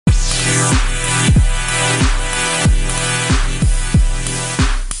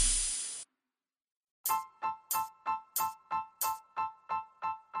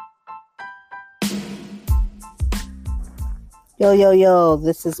Yo, yo, yo,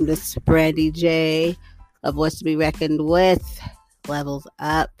 this is Miss Brandy J, a voice to be reckoned with. Levels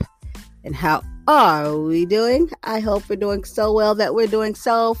up. And how are we doing? I hope we're doing so well that we're doing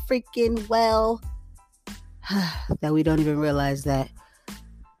so freaking well that we don't even realize that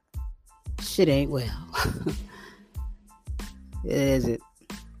shit ain't well. It isn't.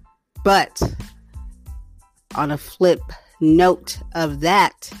 But on a flip note of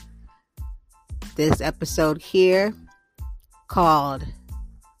that, this episode here called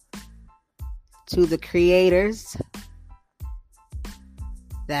To the Creators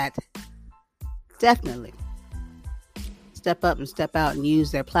that definitely step up and step out and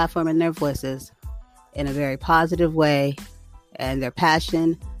use their platform and their voices in a very positive way, and their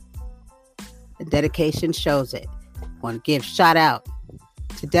passion and dedication shows it. I want to give shout out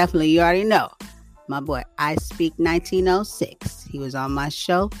to definitely, you already know, my boy I Speak 1906. He was on my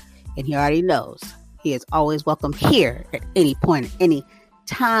show and he already knows he is always welcome here at any point, any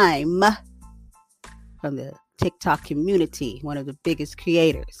time, from the TikTok community, one of the biggest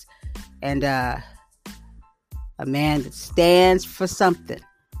creators, and a man that stands for something,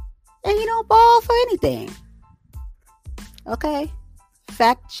 and you don't ball for anything. Okay,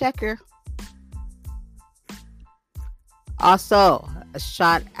 fact checker. Also, a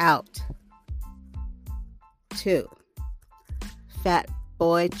shout out to Fat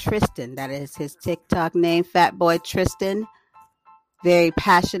Boy Tristan. That is his TikTok name, Fat Boy Tristan. Very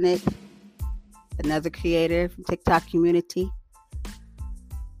passionate. Another creator from TikTok community.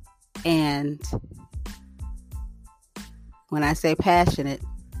 And when I say passionate,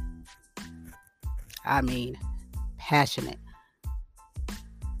 I mean passionate.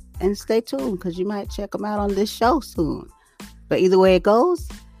 And stay tuned, because you might check him out on this show soon. But either way it goes,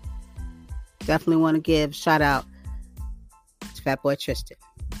 definitely want to give shout out to Fat Boy Tristan.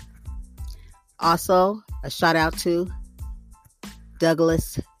 Also, a shout out to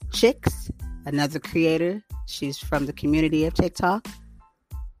Douglas Chicks, another creator. She's from the community of TikTok.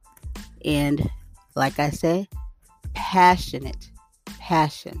 And like I say, passion.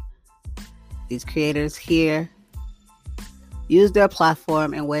 These creators here use their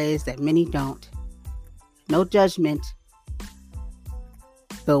platform in ways that many don't. No judgment.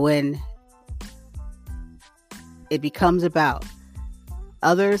 But when it becomes about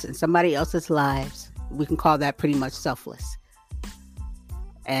others and somebody else's lives, we can call that pretty much selfless.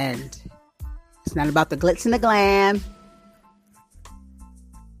 And it's not about the glitz and the glam.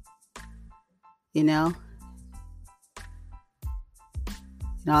 You know?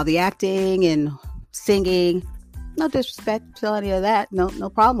 And all the acting and singing. No disrespect to any of that. No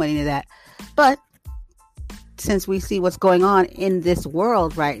problem with any of that. But since we see what's going on in this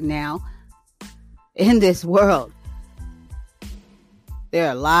world right now, there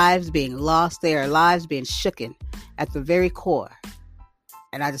are lives being lost. There are lives being shooken at the very core.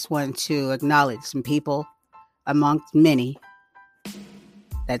 And I just wanted to acknowledge some people amongst many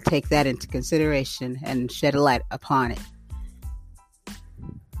that take that into consideration and shed a light upon it.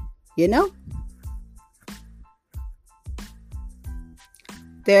 You know?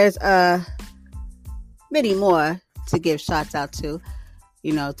 There's many more to give shots out to,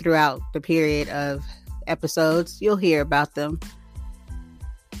 throughout the period of episodes. You'll hear about them.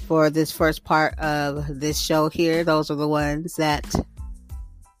 For this first part of this show here, those are the ones that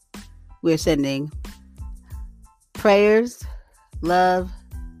we're sending prayers, love,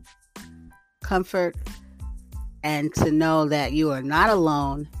 comfort, and to know that you are not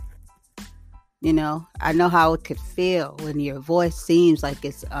alone. I know how it could feel when your voice seems like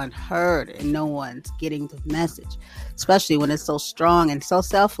it's unheard and no one's getting the message, especially when it's so strong and so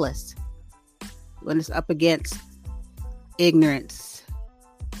selfless. When it's up against ignorance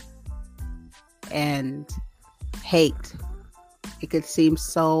and hate, it could seem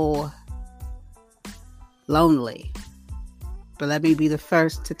so lonely. But let me be the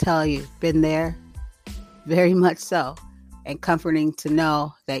first to tell you, been there, very much so, and comforting to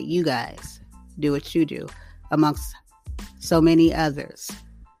know that you guys do what you do amongst so many others.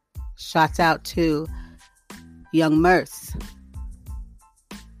 Shouts out to Young Mirth,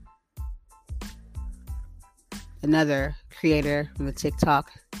 another creator from the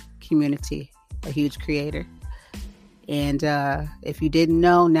TikTok community, a huge creator. And if you didn't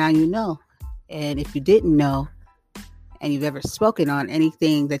know, now you know. And if you didn't know, and you've ever spoken on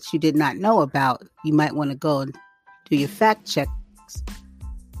anything that you did not know about, you might want to go and do your fact checks,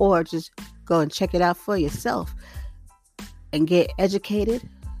 or just go and check it out for yourself and get educated,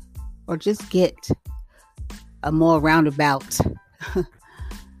 or just get a more roundabout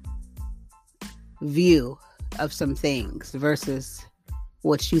view of some things versus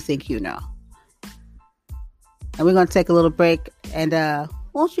what you think you know. And we're going to take a little break. And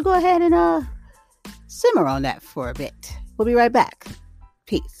won't you go ahead and simmer on that for a bit. We'll be right back.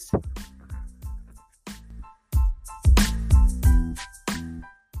 Peace.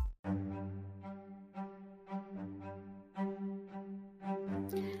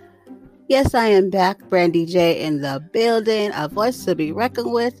 Yes, I am back. Brandy J in the building. A voice to be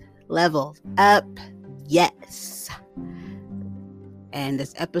reckoned with. Leveled up. Yes. And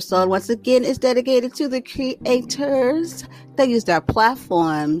this episode, once again, is dedicated to the creators that used our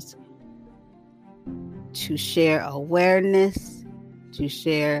platforms to share awareness, to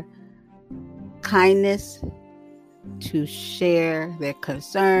share kindness, to share their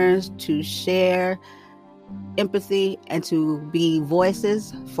concerns, to share empathy, and to be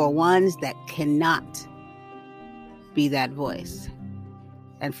voices for ones that cannot be that voice.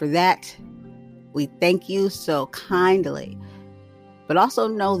 And for that, we thank you so kindly. But also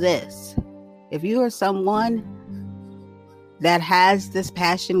know this, if you are someone that has this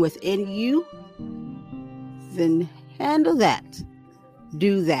passion within you, then handle that.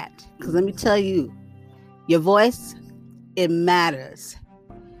 Do that. Because let me tell you, your voice, it matters.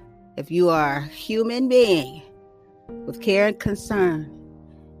 If you are a human being with care and concern,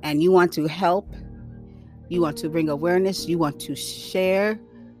 and you want to help, you want to bring awareness, you want to share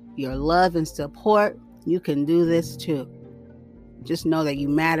your love and support, you can do this too. Just know that you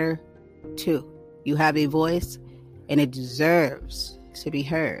matter too. You have a voice and it deserves to be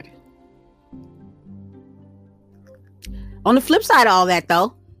heard. On the flip side of all that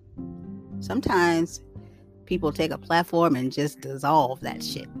though, sometimes people take a platform and just dissolve that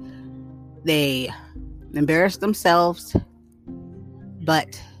shit. They embarrass themselves,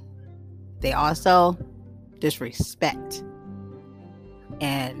 but they also disrespect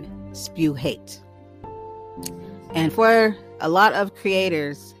and spew hate. And for a lot of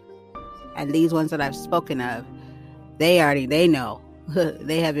creators, and these ones that I've spoken of, they know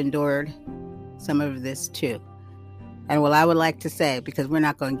they have endured some of this too. And what I would like to say, because we're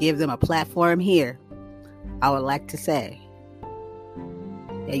not going to give them a platform here, I would like to say,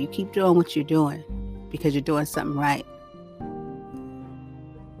 yeah, you keep doing what you're doing because you're doing something right.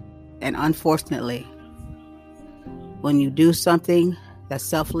 And unfortunately, when you do something that's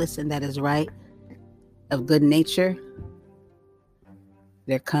selfless and that is right, of good nature,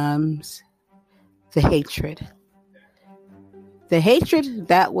 there comes the hatred. The hatred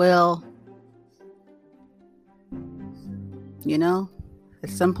that will, at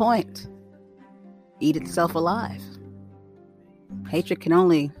some point, eat itself alive. Hatred can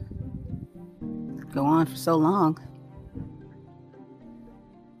only go on for so long.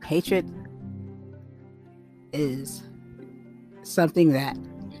 Hatred is something that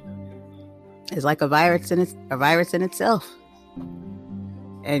is like a virus in itself.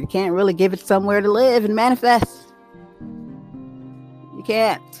 And you can't really give it somewhere to live and manifest. You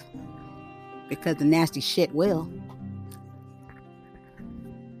can't. Because the nasty shit will.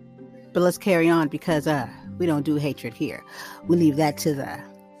 But let's carry on because we don't do hatred here. We leave that to the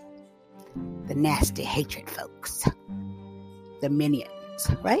nasty hatred folks. The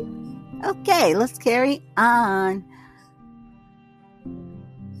minions, right? Okay, let's carry on.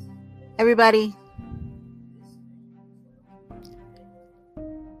 Everybody,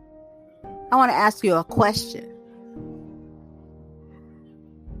 I want to ask you a question.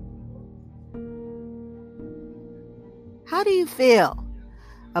 How do you feel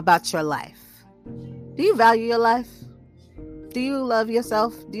about your life? Do you value your life? Do you love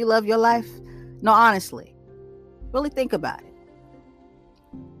yourself? Do you love your life? No, honestly, really think about it.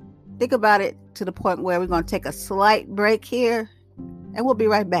 Think about it to the point where we're going to take a slight break here and we'll be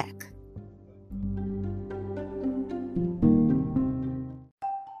right back.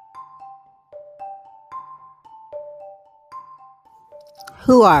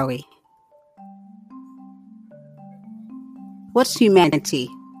 Who are we? What's humanity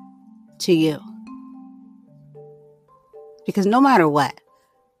to you? Because no matter what,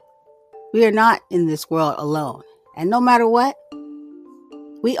 we are not in this world alone. And no matter what,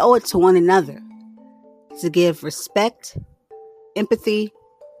 we owe it to one another to give respect, empathy,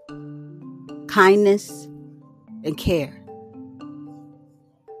 kindness, and care.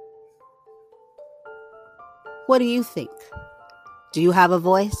 What do you think? Do you have a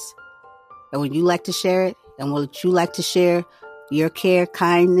voice? And would you like to share it? And would you like to share your care,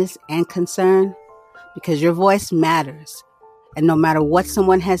 kindness, and concern? Because your voice matters. And no matter what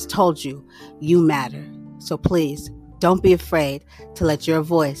someone has told you, you matter. So please, don't be afraid to let your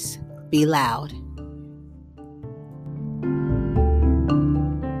voice be loud.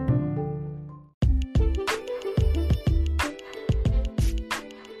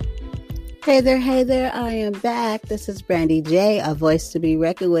 Hey there, I am back. This is Brandy J, a voice to be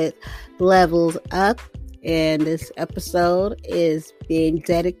reckoned with, levels up. And this episode is being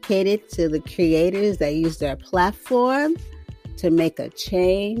dedicated to the creators that use their platform to make a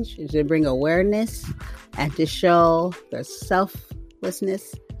change, to bring awareness, and to show their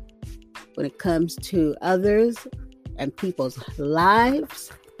selflessness when it comes to others and people's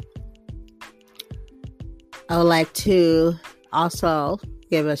lives. I would like to also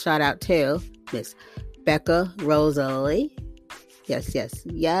give a shout out to Miss Becca Rosalie.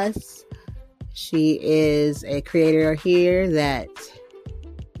 Yes. She is a creator here that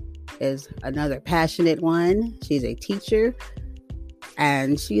is another passionate one. She's a teacher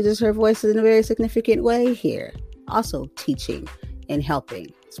and she uses her voice in a very significant way here. Also teaching and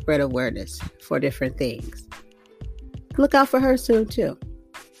helping spread awareness for different things. Look out for her soon too.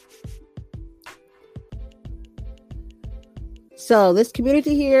 So this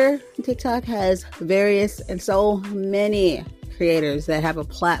community here on TikTok has various and so many creators that have a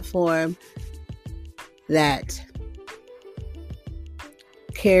platform that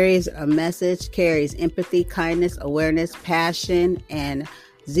carries a message, carries empathy, kindness, awareness, passion, and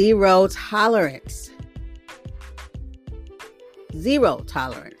zero tolerance. Zero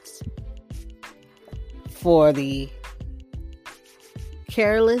tolerance for the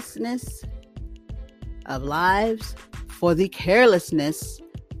carelessness of lives, for the carelessness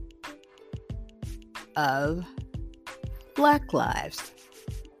of Black lives.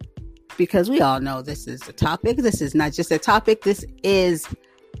 Because we all know this is a topic. This is not just a topic. This is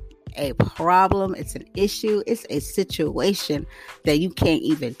a problem. It's an issue. It's a situation that you can't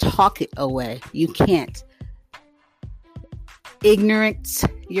even talk it away. You can't ignorance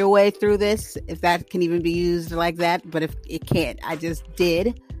your way through this, if that can even be used like that. But if it can't, I just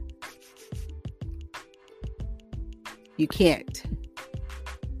did. You can't.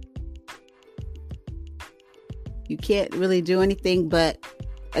 You can't really do anything but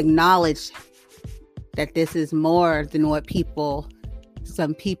acknowledge that this is more than what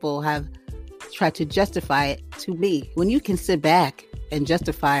some people have tried to justify it to be. When you can sit back and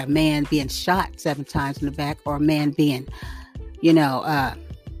justify a man being shot 7 times in the back, or a man being,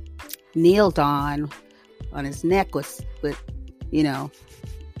 kneeled on his neck with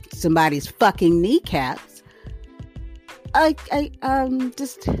somebody's fucking kneecaps, I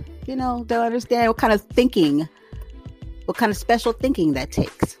just don't understand what kind of special thinking that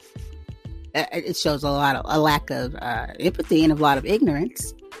takes. It shows a lack of empathy and a lot of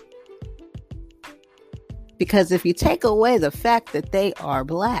ignorance. Because if you take away the fact that they are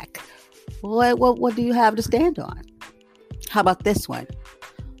Black, what do you have to stand on? How about this one?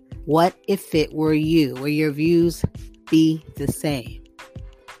 What if it were you? Will your views be the same?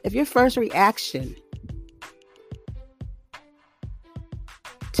 If your first reaction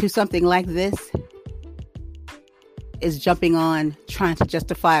to something like this is jumping on trying to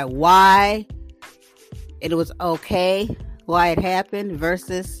justify why it was okay, why it happened,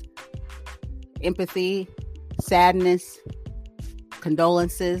 versus empathy, sadness,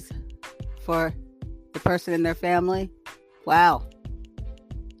 condolences for the person and their family, wow.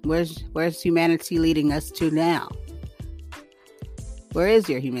 Where's humanity leading us to now? Where is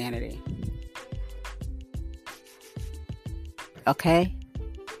your humanity? Okay?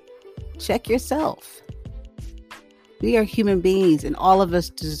 Check yourself. We are human beings, and all of us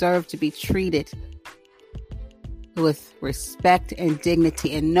deserve to be treated with respect and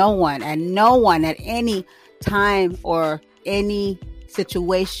dignity. And no one at any time or any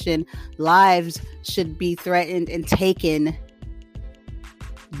situation, lives should be threatened and taken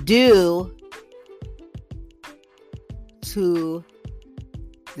due to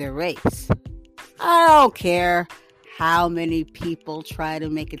their race. I don't care how many people try to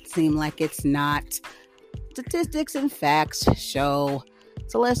make it seem like it's not. Statistics and facts show.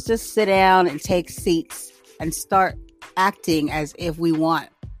 So let's just sit down and take seats and start acting as if we want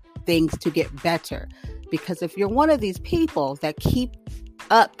things to get better. Because if you're one of these people that keep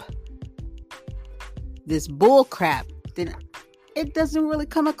up this bull crap, then it doesn't really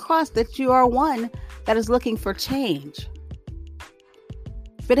come across that you are one that is looking for change.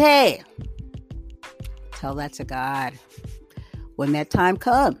 But hey, tell that to God when that time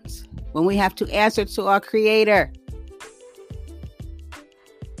comes, when we have to answer to our Creator.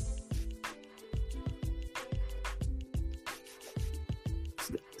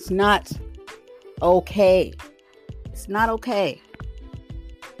 It's not okay. It's not okay.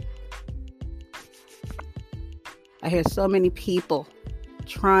 I hear so many people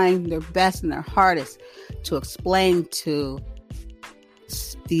trying their best and their hardest to explain to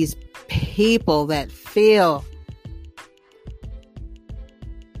these people that feel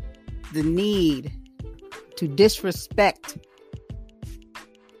the need to disrespect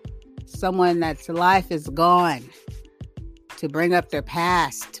someone that's life is gone, to bring up their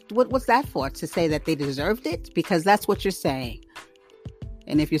past. What's that for? To say that they deserved it? Because that's what you're saying.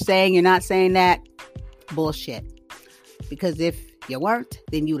 And if you're saying you're not saying that, bullshit. Because if you weren't,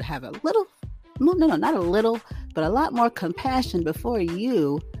 then you'd have a little, no, not a little, but a lot more compassion before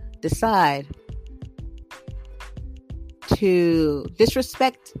you decide to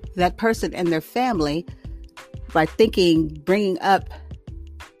disrespect that person and their family by bringing up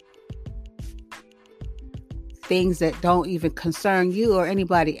things that don't even concern you or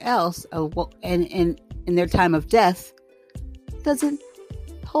anybody else, and in their time of death, doesn't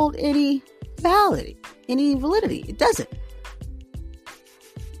hold any validity. It doesn't.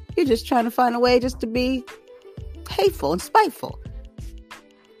 You're just trying to find a way just to be hateful and spiteful.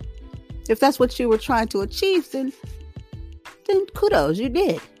 If that's what you were trying to achieve, then kudos, you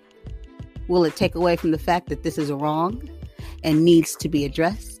did. Will it take away from the fact that this is wrong and needs to be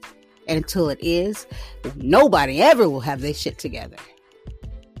addressed? And until it is, nobody ever will have their shit together.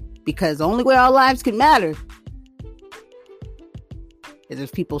 Because the only way our lives can matter is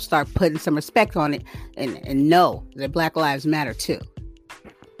if people start putting some respect on it and know that Black lives matter too.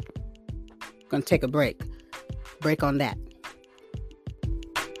 Gonna take a break on that.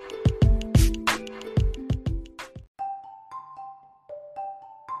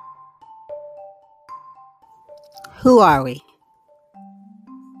 Who are we?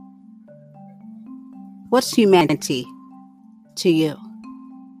 What's humanity to you?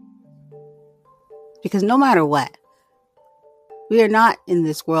 Because no matter what, we are not in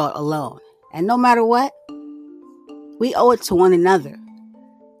this world alone. And no matter what, we owe it to one another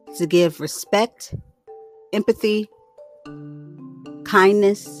to give respect, empathy,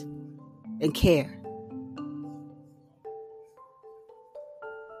 kindness, and care.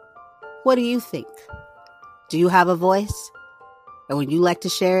 What do you think? Do you have a voice? And would you like to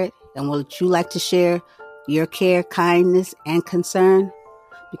share it? And would you like to share your care, kindness, and concern?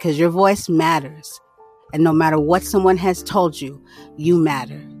 Because your voice matters. And no matter what someone has told you, you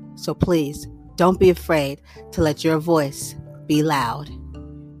matter. So please, don't be afraid to let your voice be loud.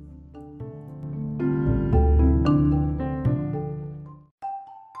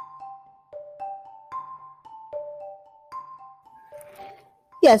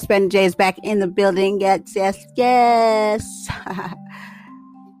 Yes, Brandon J is back in the building. Yes.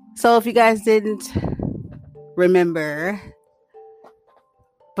 So if you guys didn't remember,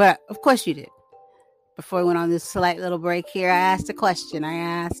 but of course you did. Before we went on this slight little break here, I asked a question. I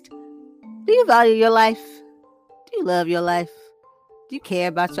asked, do you value your life? Do you love your life? Do you care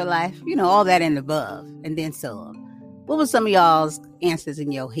about your life? You know, all that and above, and then some. What were some of y'all's answers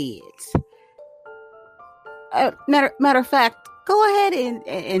in your heads? Matter of fact, go ahead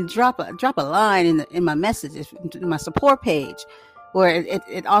and drop a line in my messages, in my support page, where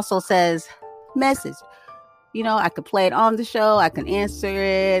it also says message. You know, I could play it on the show. I can answer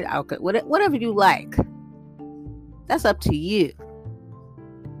it. Whatever you like. That's up to you.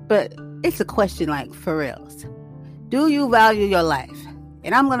 But it's a question like, for reals. Do you value your life?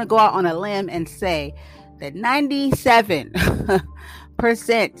 And I'm going to go out on a limb and say that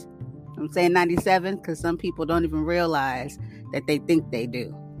 97%, I'm saying 97 because some people don't even realize that they think they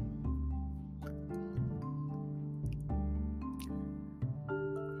do.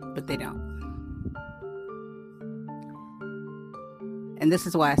 But they don't. And this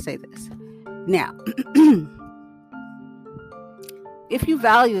is why I say this. Now, if you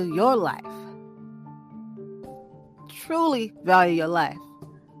value your life, truly value your life,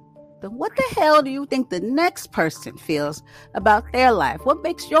 then what the hell do you think the next person feels about their life? What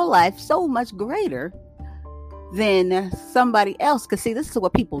makes your life so much greater than somebody else? Because see, this is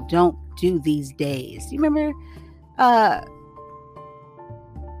what people don't do these days. You remember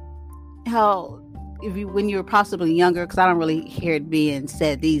how when you were possibly younger, because I don't really hear it being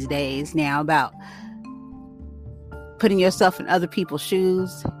said these days now, about putting yourself in other people's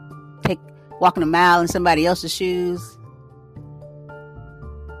shoes, walking a mile in somebody else's shoes,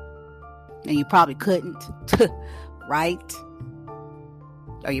 and you probably couldn't, right?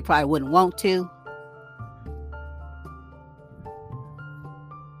 Or you probably wouldn't want to.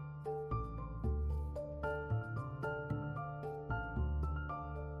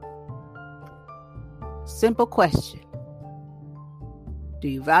 Simple question. Do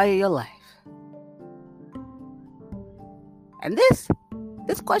you value your life? And this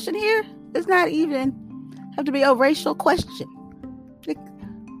question here does not even have to be a racial question.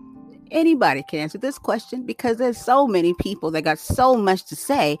 Anybody can answer this question because there's so many people that got so much to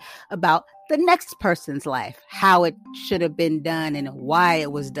say about the next person's life, how it should have been done and why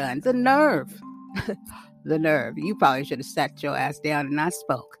it was done. The nerve. The nerve. You probably should have sat your ass down and not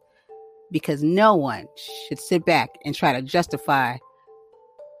spoke, because no one should sit back and try to justify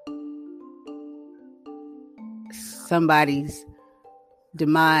somebody's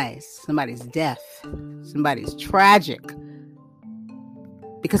demise, somebody's death, somebody's tragic.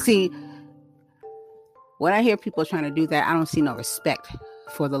 Because see, when I hear people trying to do that, I don't see no respect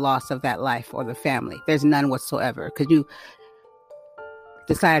for the loss of that life or the family. There's none whatsoever, because you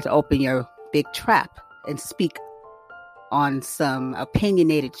decided to open your big trap and speak on some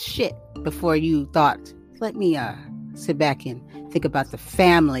opinionated shit before you thought, let me sit back and think about the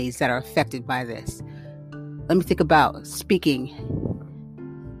families that are affected by this. Let me think about speaking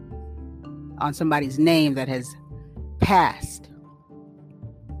on somebody's name that has passed.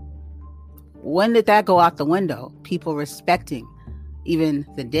 When did that go out the window? People respecting even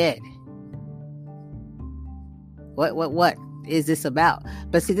the dead. What is this about?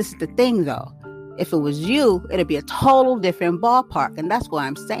 But see, this is the thing though. If it was you, it'd be a total different ballpark. And that's what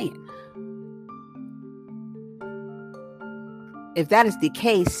I'm saying. If that is the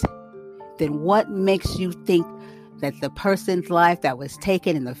case, then what makes you think that the person's life that was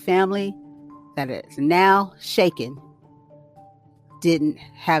taken in the family that is now shaken didn't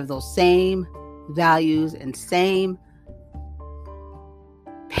have those same values and same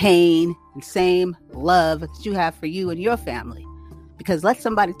pain and same love that you have for you and your family? Because let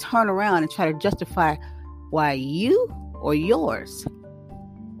somebody turn around and try to justify why you or yours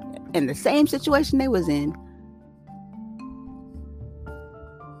in the same situation they was in,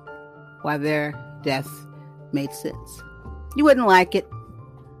 why their death made sense. You wouldn't like it.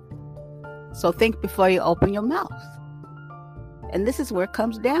 So think before you open your mouth. And this is where it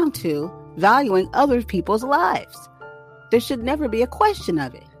comes down to valuing other people's lives. There should never be a question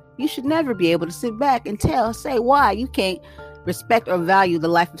of it. You should never be able to sit back and say why you can't respect or value the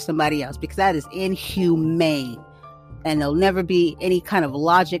life of somebody else, because that is inhumane. And there'll never be any kind of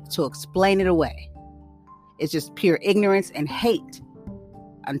logic to explain it away. It's just pure ignorance and hate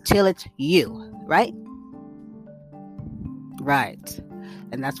until it's you, right? Right.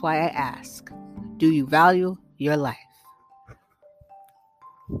 And that's why I ask, do you value your life?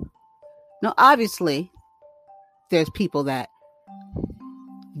 Now, obviously, there's people that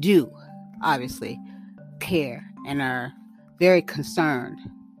do obviously care and are very concerned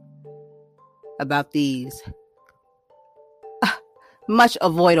about these much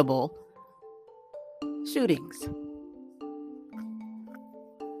avoidable shootings.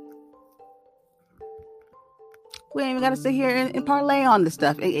 We ain't even got to sit here and parlay on this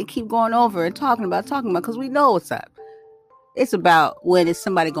stuff and keep going over and talking about, because we know what's up. It's about when is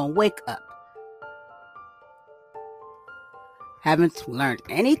somebody going to wake up. Haven't learned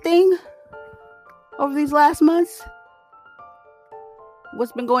anything over these last months?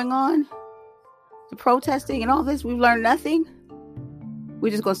 What's been going on? The protesting and all this, we've learned nothing.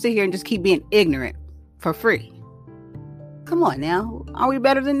 We're just going to sit here and just keep being ignorant for free. Come on now. Are we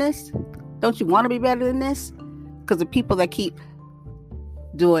better than this? Don't you want to be better than this? Because the people that keep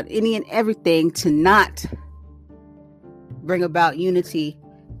doing any and everything to not bring about unity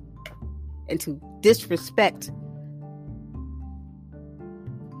and to disrespect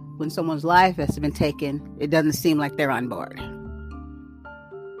when someone's life has been taken, it doesn't seem like they're on board.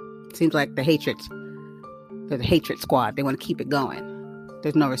 It seems like they're the hatred squad. They want to keep it going.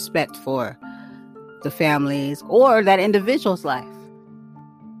 There's no respect for the families or that individual's life.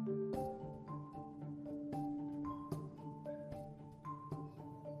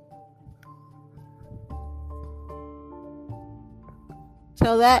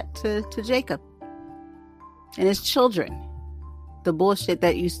 Tell that to Jacob and his children. The bullshit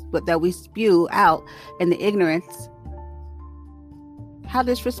that we spew out and the ignorance. How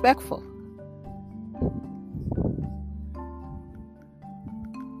disrespectful.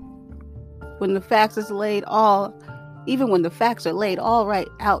 When the facts is laid even when the facts are laid all right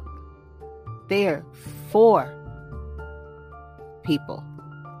out there for people.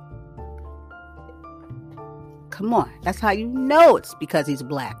 Come on. That's how you know it's because he's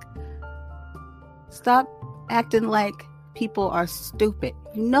black. Stop acting like people are stupid.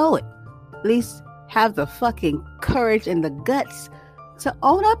 You know it. At least have the fucking courage and the guts to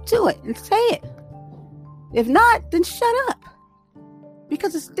own up to it and say it. If not, then shut up.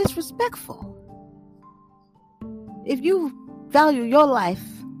 Because it's disrespectful. If you value your life,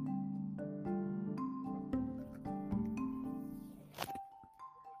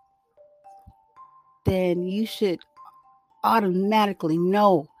 then you should automatically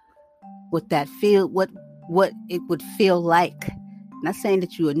know what it would feel like Not saying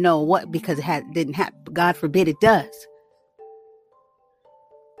that you would know what because didn't happen. God forbid it does.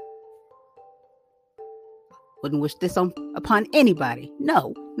 Wouldn't wish this upon anybody.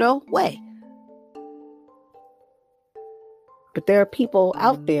 No way. But there are people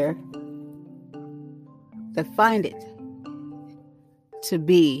out there that find it to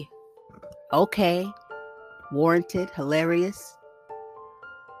be okay, warranted, hilarious.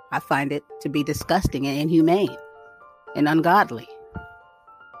 I find it to be disgusting and inhumane and ungodly.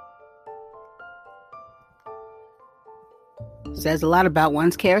 Says a lot about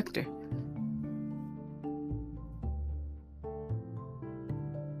one's character.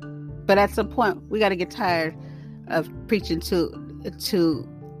 But at some point, we got to get tired of preaching to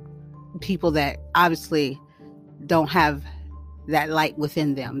people that obviously don't have that light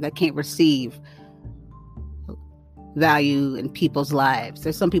within them, that can't receive value in people's lives.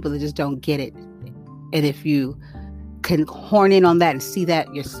 There's some people that just don't get it. And if you can horn in on that and see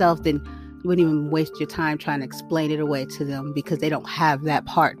that yourself, then you wouldn't even waste your time trying to explain it away to them, because they don't have that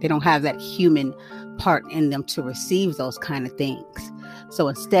part. They don't have that human part in them to receive those kind of things. So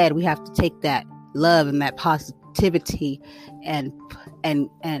instead, we have to take that love and that positivity and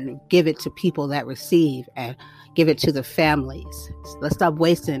give it to people that receive, and give it to the families. So let's stop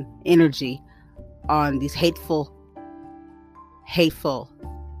wasting energy on these hateful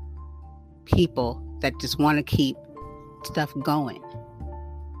people that just want to keep stuff going.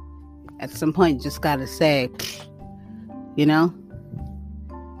 At some point, you just got to say,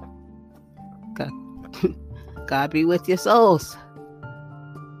 God be with your souls.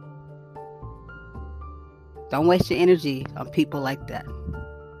 Don't waste your energy on people like that.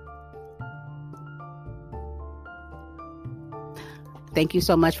 Thank you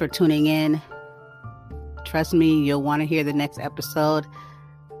so much for tuning in. Trust me, you'll want to hear the next episode.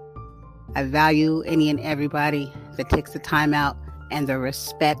 I value any and everybody that takes the time out and the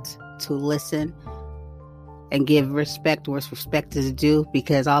respect to listen and give respect where respect is due,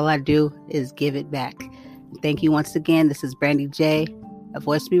 because all I do is give it back. Thank you once again. This is Brandy J, a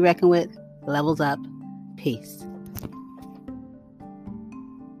voice to be reckoned with. Levels up. Peace.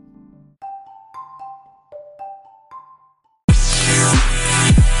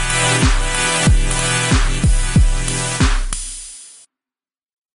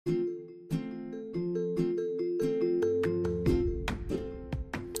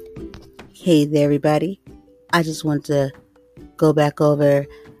 Hey there, everybody. I just want to go back over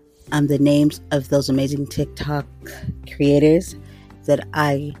the names of those amazing TikTok creators that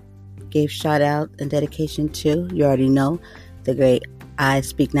I gave shout out and dedication to. You already know the great I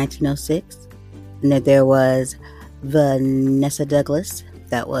Speak 1906. And then there was Vanessa Douglas.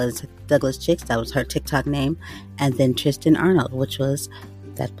 That was Douglas Chicks. That was her TikTok name. And then Tristan Arnold, which was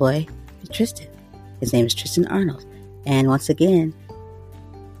that boy, Tristan. His name is Tristan Arnold. And once again,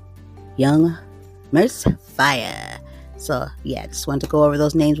 Young Merce Fire. So yeah, just wanted to go over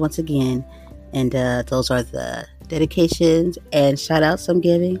those names once again. And those are the dedications and shout outs I'm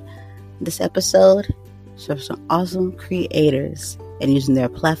giving this episode. So some awesome creators and using their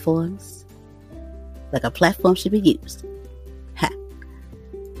platforms like a platform should be used.